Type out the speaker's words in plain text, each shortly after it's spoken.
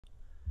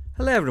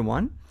Hello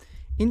everyone.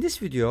 In this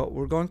video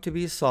we're going to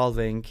be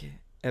solving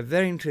a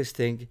very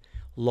interesting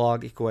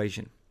log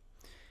equation.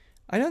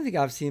 I don't think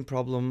I've seen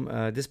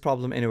this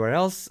problem anywhere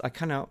else. I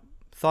kind of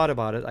thought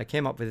about it, I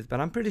came up with it, but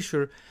I'm pretty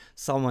sure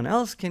someone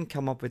else can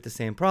come up with the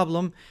same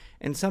problem.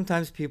 And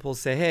sometimes people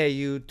say, hey,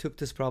 you took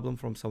this problem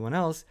from someone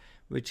else,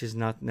 which is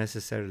not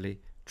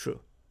necessarily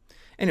true.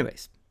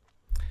 Anyways,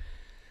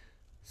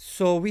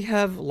 so we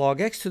have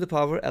log x to the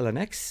power ln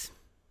x,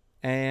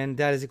 and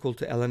that is equal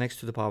to ln x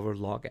to the power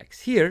log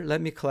x. Here,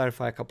 let me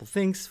clarify a couple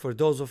things for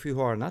those of you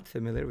who are not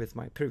familiar with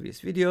my previous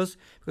videos,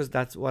 because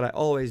that's what I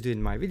always do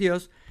in my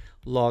videos.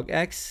 Log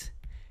x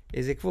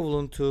is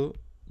equivalent to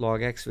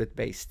log x with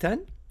base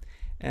 10,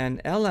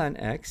 and ln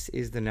x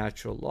is the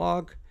natural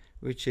log,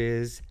 which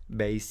is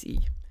base e.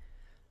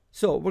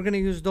 So we're going to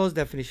use those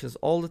definitions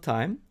all the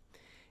time,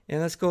 and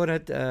let's go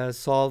ahead and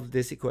solve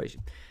this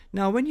equation.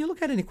 Now, when you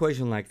look at an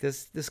equation like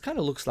this, this kind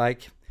of looks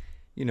like,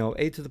 you know,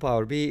 a to the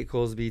power b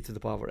equals b to the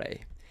power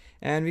a.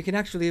 And we can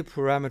actually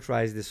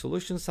parameterize the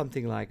solution,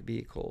 something like b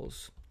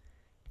equals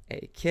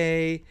ak.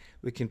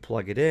 We can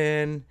plug it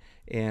in,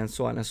 and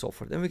so on and so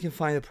forth. And we can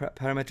find a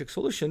parametric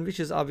solution, which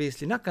is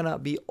obviously not going to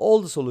be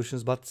all the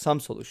solutions, but some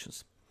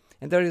solutions.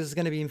 And there is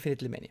going to be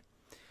infinitely many.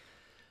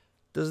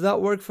 Does that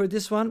work for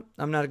this one?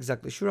 I'm not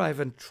exactly sure. I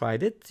haven't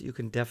tried it. You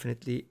can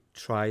definitely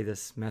try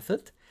this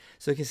method.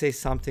 So you can say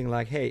something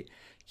like, hey,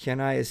 can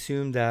I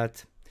assume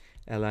that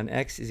ln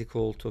x is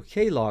equal to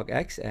k log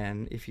x?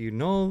 And if you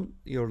know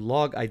your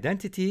log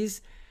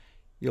identities,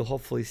 you'll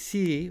hopefully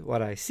see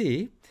what I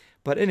see.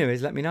 But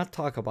anyways, let me not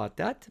talk about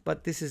that.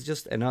 But this is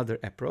just another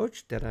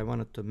approach that I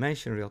wanted to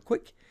mention real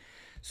quick.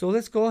 So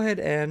let's go ahead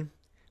and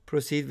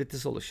proceed with the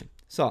solution.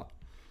 So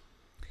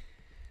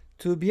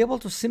to be able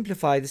to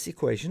simplify this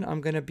equation,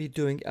 I'm going to be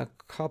doing a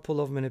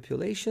couple of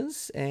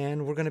manipulations,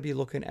 and we're going to be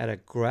looking at a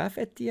graph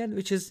at the end,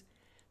 which is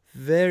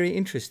very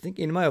interesting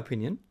in my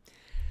opinion.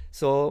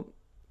 So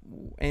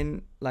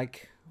in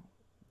like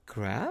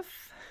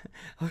graph,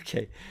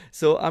 okay,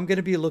 so I'm going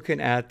to be looking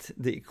at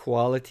the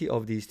equality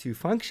of these two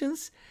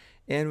functions,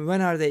 and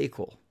when are they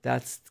equal?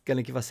 That's going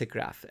to give us a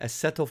graph, a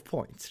set of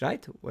points,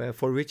 right,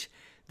 for which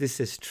this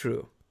is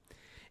true.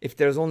 If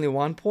there's only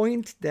one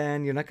point,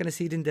 then you're not going to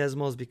see it in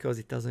Desmos because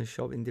it doesn't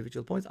show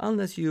individual points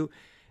unless you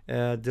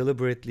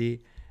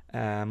deliberately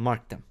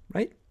mark them,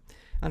 right?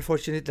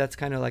 Unfortunately, that's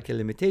kind of like a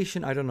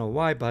limitation. I don't know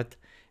why, but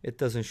it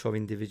doesn't show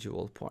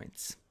individual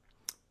points.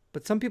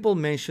 But some people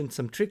mentioned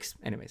some tricks.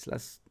 Anyways,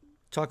 let's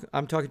talk.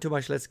 I'm talking too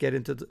much. Let's get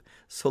into the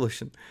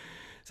solution.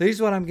 So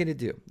here's what I'm going to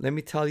do. Let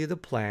me tell you the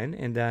plan,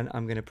 and then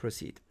I'm going to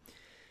proceed.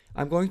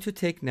 I'm going to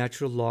take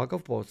natural log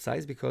of both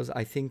sides because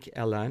I think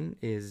ln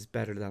is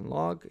better than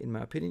log, in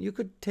my opinion. You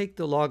could take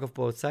the log of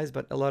both sides,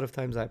 but a lot of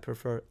times I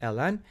prefer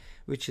ln,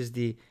 which is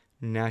the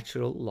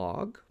natural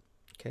log.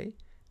 Okay,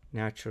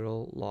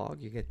 natural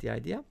log. You get the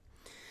idea.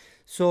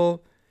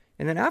 So,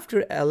 and then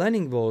after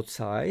lning both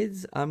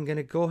sides, I'm going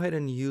to go ahead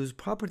and use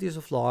properties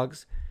of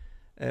logs.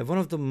 One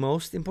of the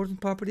most important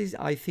properties,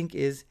 I think,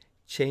 is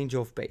change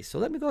of base. So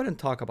let me go ahead and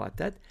talk about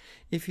that.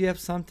 If you have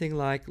something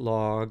like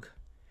log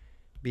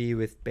b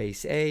with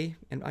base a,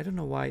 and I don't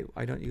know why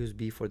I don't use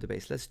b for the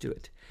base. Let's do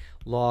it.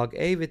 Log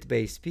a with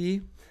base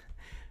b,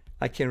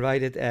 I can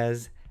write it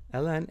as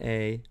ln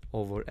a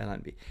over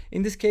ln b.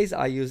 In this case,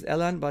 I use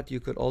ln, but you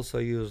could also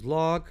use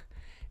log.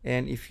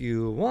 And if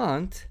you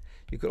want,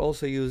 you could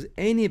also use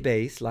any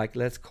base, like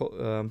let's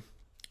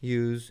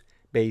use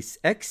base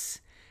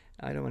x.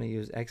 I don't want to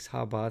use x.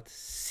 How about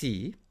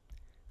c?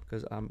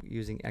 Because I'm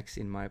using x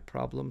in my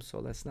problem, so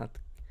let's not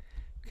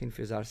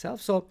confuse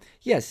ourselves. So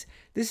yes,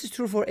 this is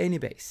true for any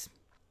base.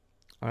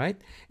 All right.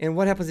 And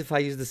what happens if I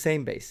use the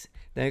same base?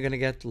 Then you're going to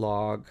get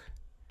log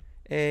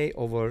a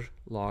over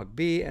log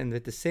b, and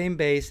with the same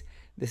base,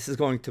 this is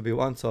going to be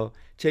 1. So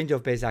change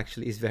of base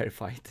actually is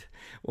verified.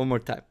 One more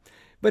time.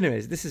 But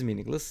anyways, this is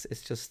meaningless.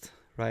 It's just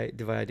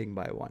dividing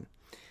by 1.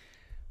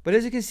 But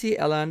as you can see,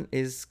 ln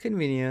is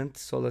convenient,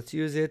 so let's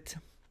use it.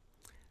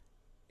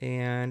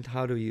 And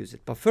how do we use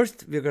it? But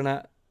first, we're going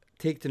to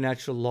take the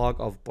natural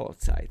log of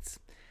both sides.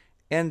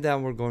 And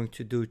then we're going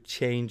to do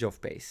change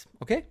of base.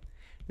 Okay?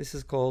 This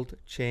is called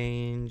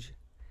change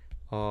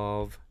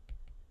of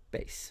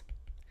base.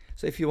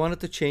 So if you wanted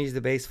to change the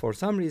base for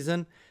some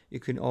reason, you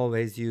can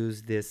always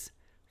use this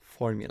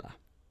formula.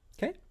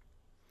 Okay?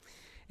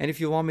 And if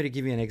you want me to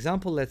give you an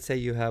example, let's say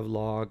you have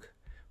log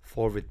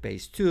 4 with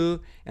base 2,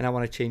 and I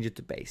want to change it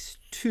to base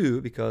 2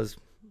 because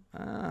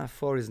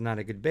 4 is not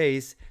a good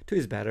base. 2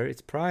 is better.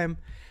 It's prime.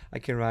 I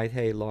can write,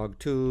 hey, log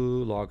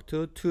 2,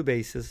 2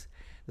 bases.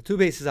 The 2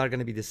 bases are going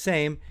to be the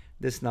same.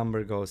 This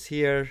number goes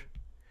here,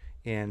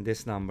 and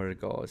this number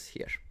goes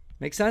here.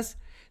 Make sense?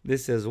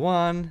 This is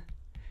 1,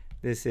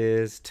 this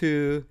is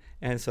 2,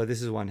 and so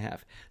this is 1/2.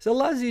 So it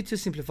allows you to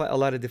simplify a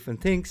lot of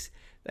different things,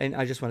 and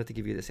I just wanted to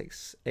give you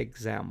this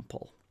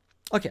example.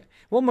 Okay,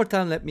 one more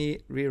time, let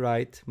me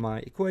rewrite my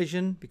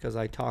equation because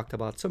I talked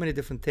about so many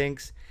different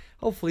things.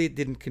 Hopefully it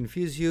didn't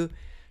confuse you.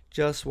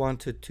 Just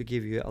wanted to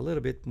give you a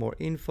little bit more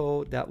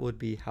info that would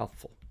be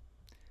helpful.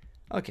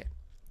 Okay.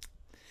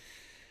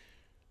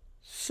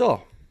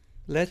 So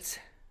let's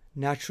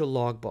natural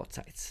log both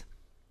sides.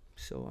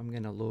 So I'm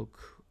gonna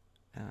look,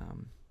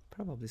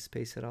 probably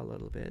space it out a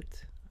little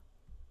bit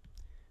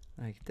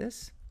like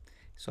this,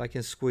 so I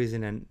can squeeze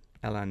in an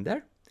ln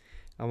there.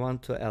 I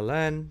want to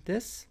ln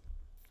this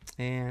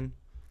and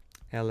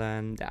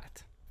ln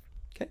that.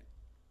 Okay,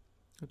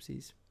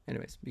 oopsies.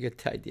 Anyways, you get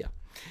the idea.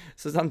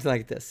 So something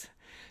like this.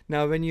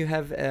 Now when you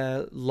have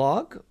a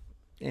log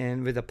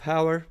and with a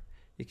power,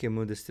 you can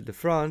move this to the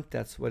front.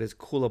 That's what is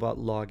cool about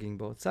logging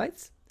both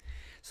sides.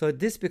 So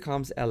this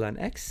becomes ln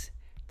x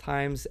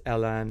times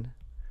ln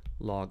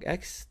log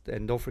x,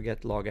 and don't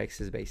forget log x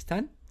is base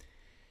 10,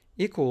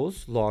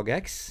 equals log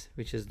x,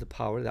 which is the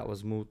power that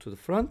was moved to the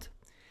front,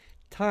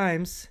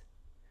 times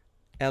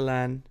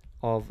ln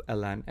of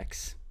ln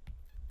x.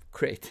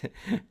 Great.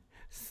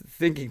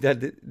 Thinking that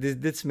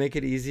this make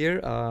it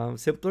easier,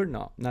 simpler?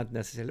 No, not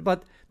necessarily,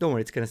 but don't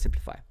worry, it's going to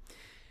simplify.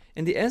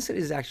 And the answer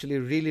is actually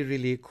really,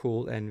 really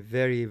cool and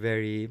very,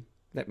 very,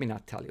 let me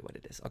not tell you what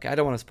it is. Okay, I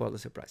don't want to spoil the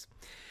surprise.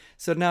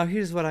 So now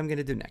here's what I'm going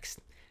to do next.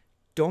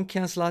 Don't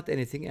cancel out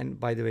anything, and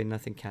by the way,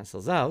 nothing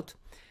cancels out.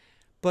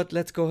 But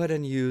let's go ahead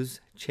and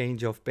use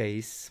change of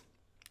base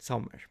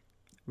somewhere.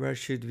 Where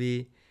should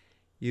we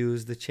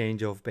use the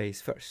change of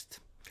base first?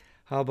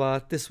 How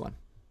about this one?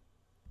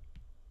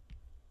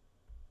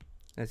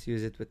 Let's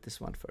use it with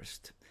this one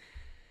first,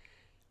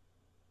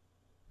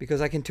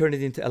 because I can turn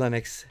it into ln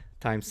x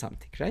times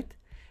something, right?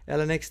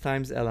 ln x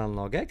times ln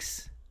log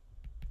x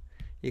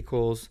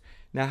equals,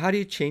 now how do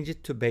you change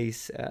it to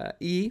base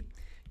e?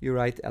 You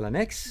write ln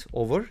x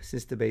over,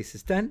 since the base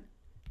is 10,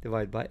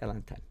 divided by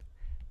ln 10.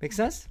 Make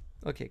sense?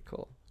 Okay,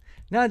 cool.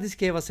 Now this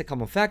gave us a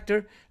common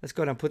factor. Let's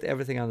go ahead and put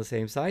everything on the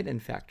same side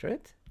and factor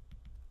it.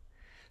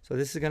 So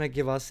this is going to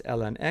give us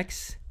ln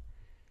x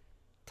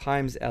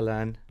times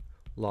ln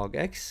log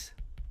x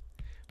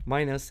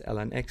minus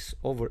ln x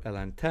over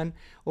ln 10,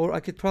 or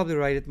I could probably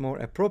write it more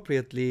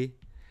appropriately,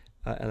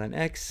 ln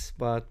x,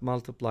 but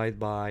multiplied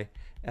by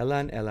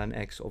ln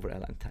x over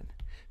ln 10,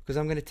 because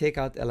I'm going to take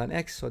out ln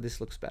x, so this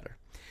looks better.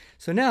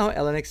 So now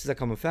ln x is a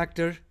common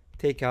factor.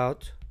 Take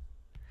out,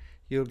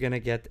 you're going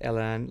to get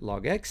ln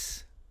log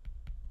x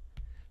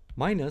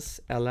minus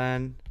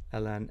ln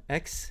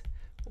x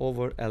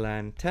over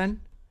ln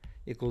 10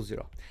 equals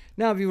 0.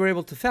 Now we were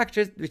able to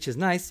factor it, which is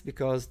nice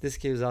because this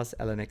gives us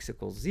ln x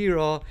equals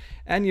 0,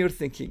 and you're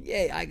thinking,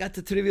 yay, I got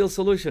the trivial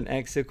solution,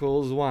 x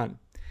equals 1.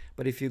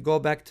 But if you go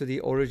back to the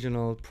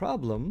original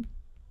problem,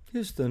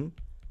 Houston,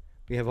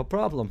 we have a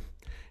problem.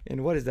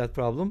 And what is that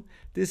problem?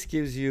 This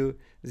gives you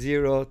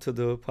 0 to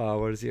the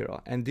power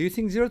 0. And do you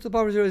think 0 to the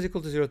power 0 is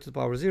equal to 0 to the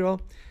power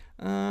 0?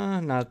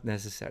 Not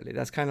necessarily.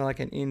 That's kind of like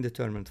an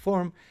indeterminate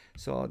form,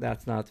 so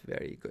that's not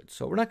very good.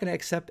 So we're not going to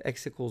accept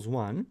x equals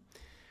 1.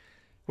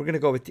 We're going to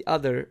go with the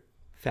other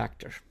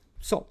factor.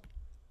 So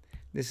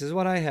this is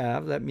what I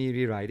have. Let me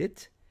rewrite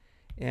it.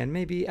 And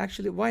maybe,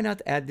 actually, why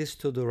not add this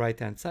to the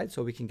right-hand side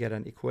so we can get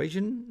an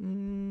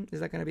equation? Is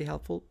that going to be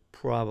helpful?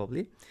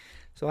 Probably.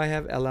 So I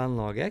have ln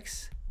log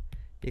x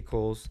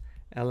equals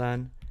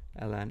ln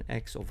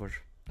x over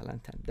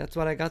ln 10. That's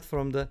what I got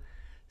from the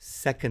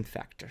second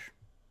factor,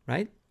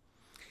 right?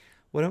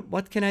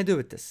 What can I do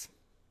with this?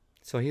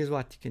 So here's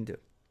what you can do.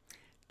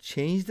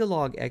 Change the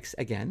log x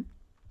again.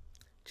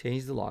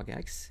 Change the log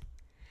x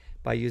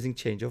by using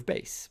change of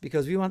base,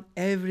 because we want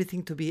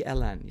everything to be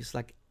ln. It's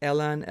like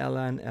ln,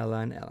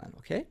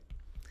 okay?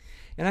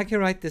 And I can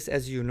write this,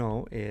 as you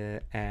know,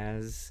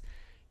 as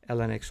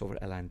ln x over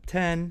ln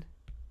 10.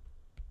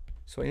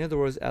 So in other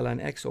words, ln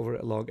x over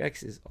log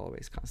x is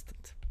always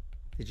constant.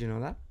 Did you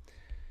know that?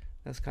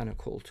 That's kind of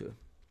cool too.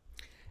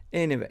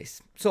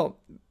 Anyways, so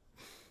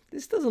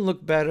this doesn't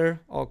look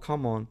better. Oh,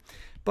 come on.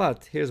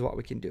 But here's what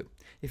we can do.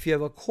 If you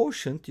have a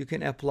quotient, you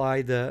can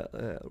apply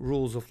the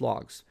rules of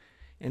logs.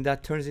 And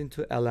that turns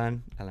into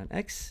ln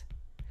x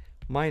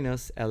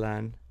minus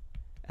ln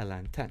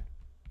 10.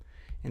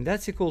 And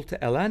that's equal to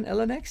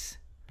ln x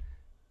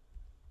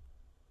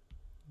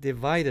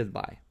divided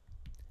by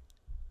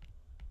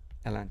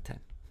ln 10.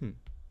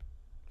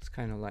 It's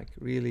kind of like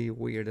really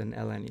weird and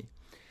ln.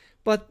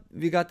 But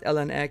we got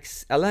ln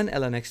x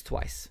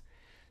twice.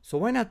 So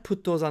why not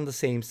put those on the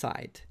same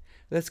side?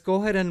 Let's go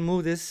ahead and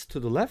move this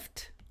to the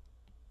left.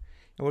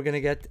 And we're going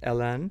to get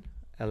ln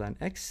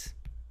x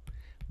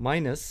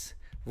minus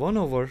 1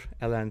 over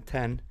ln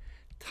 10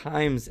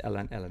 times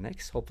ln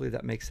x. Hopefully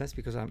that makes sense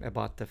because I'm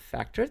about to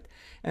factor it.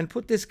 And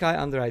put this guy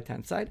on the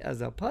right-hand side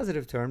as a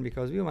positive term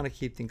because we want to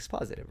keep things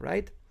positive,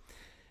 right?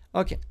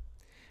 Okay.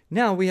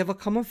 Now we have a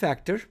common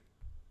factor.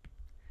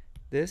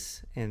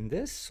 This and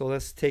this. So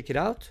let's take it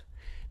out.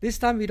 This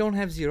time we don't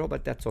have 0,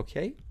 but that's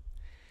okay.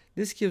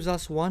 This gives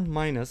us 1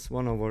 minus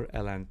 1 over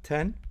ln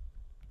 10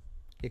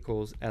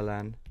 equals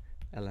ln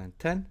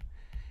 10.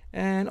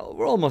 And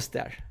we're almost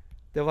there.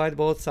 Divide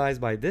both sides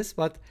by this.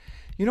 But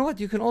you know what?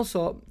 You can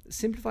also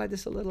simplify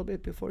this a little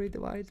bit before you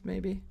divide,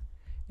 maybe.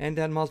 And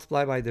then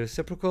multiply by the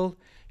reciprocal.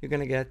 You're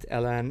going to get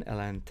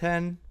ln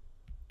 10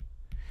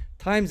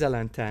 times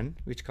ln 10,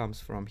 which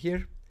comes from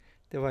here,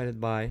 divided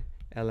by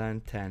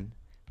ln 10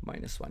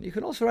 minus 1. You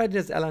can also write it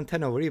as ln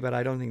 10 over e, but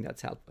I don't think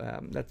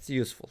that's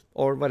useful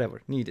or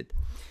whatever needed.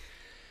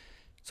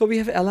 So we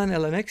have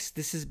ln x.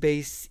 This is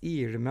base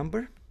e,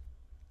 remember?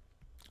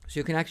 So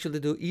you can actually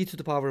do e to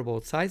the power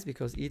both sides,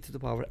 because e to the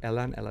power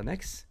ln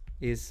x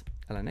is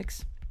ln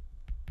x.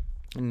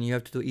 And you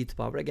have to do e to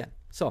the power again.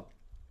 So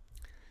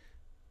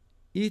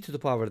e to the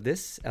power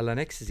this, ln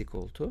x is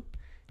equal to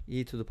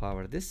e to the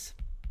power this.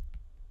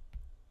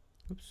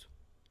 Oops.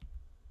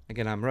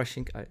 Again, I'm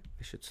rushing. I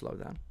should slow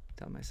down.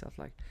 Tell myself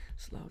like,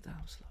 slow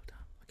down, slow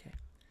down. Okay.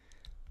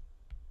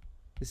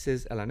 This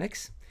is ln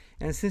x.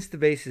 And since the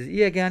base is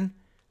e again,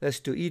 let's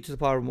do e to the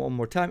power one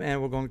more time,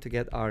 and we're going to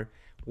get our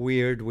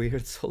weird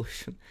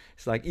solution.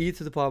 It's like e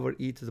to the power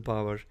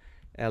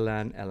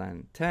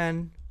ln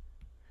 10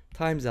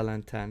 times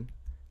ln 10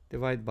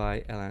 divided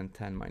by ln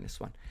 10 minus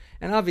 1.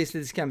 And obviously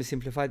this can be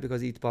simplified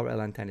because e to the power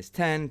ln 10 is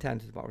 10 to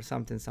the power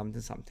something,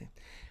 something, something.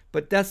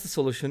 But that's the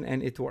solution,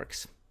 and it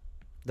works.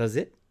 Does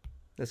it?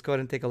 Let's go ahead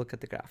and take a look at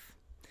the graph.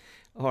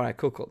 All right,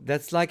 cool.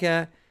 That's like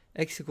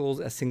x equals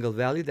a single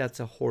value. That's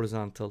a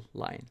horizontal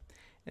line.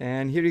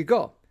 And here you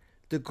go.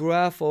 The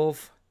graph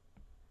of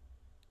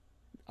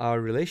our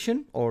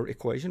relation or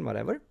equation,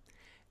 whatever,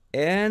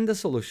 and the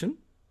solution.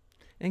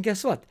 And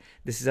guess what?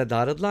 This is a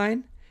dotted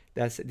line.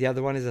 The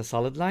other one is a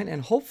solid line.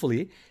 And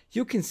hopefully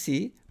you can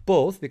see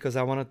both, because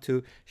I wanted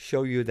to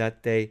show you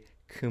that they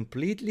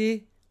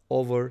completely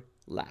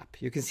overlap.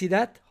 You can see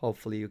that?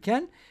 Hopefully you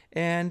can.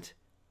 And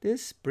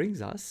this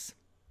brings us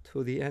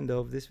to the end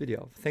of this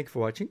video. Thank you for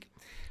watching.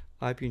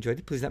 I hope you enjoyed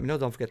it. Please let me know.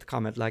 Don't forget to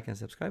comment, like, and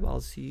subscribe.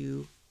 I'll see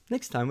you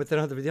next time with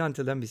another video.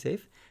 Until then, be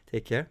safe,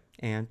 take care,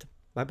 and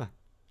bye-bye.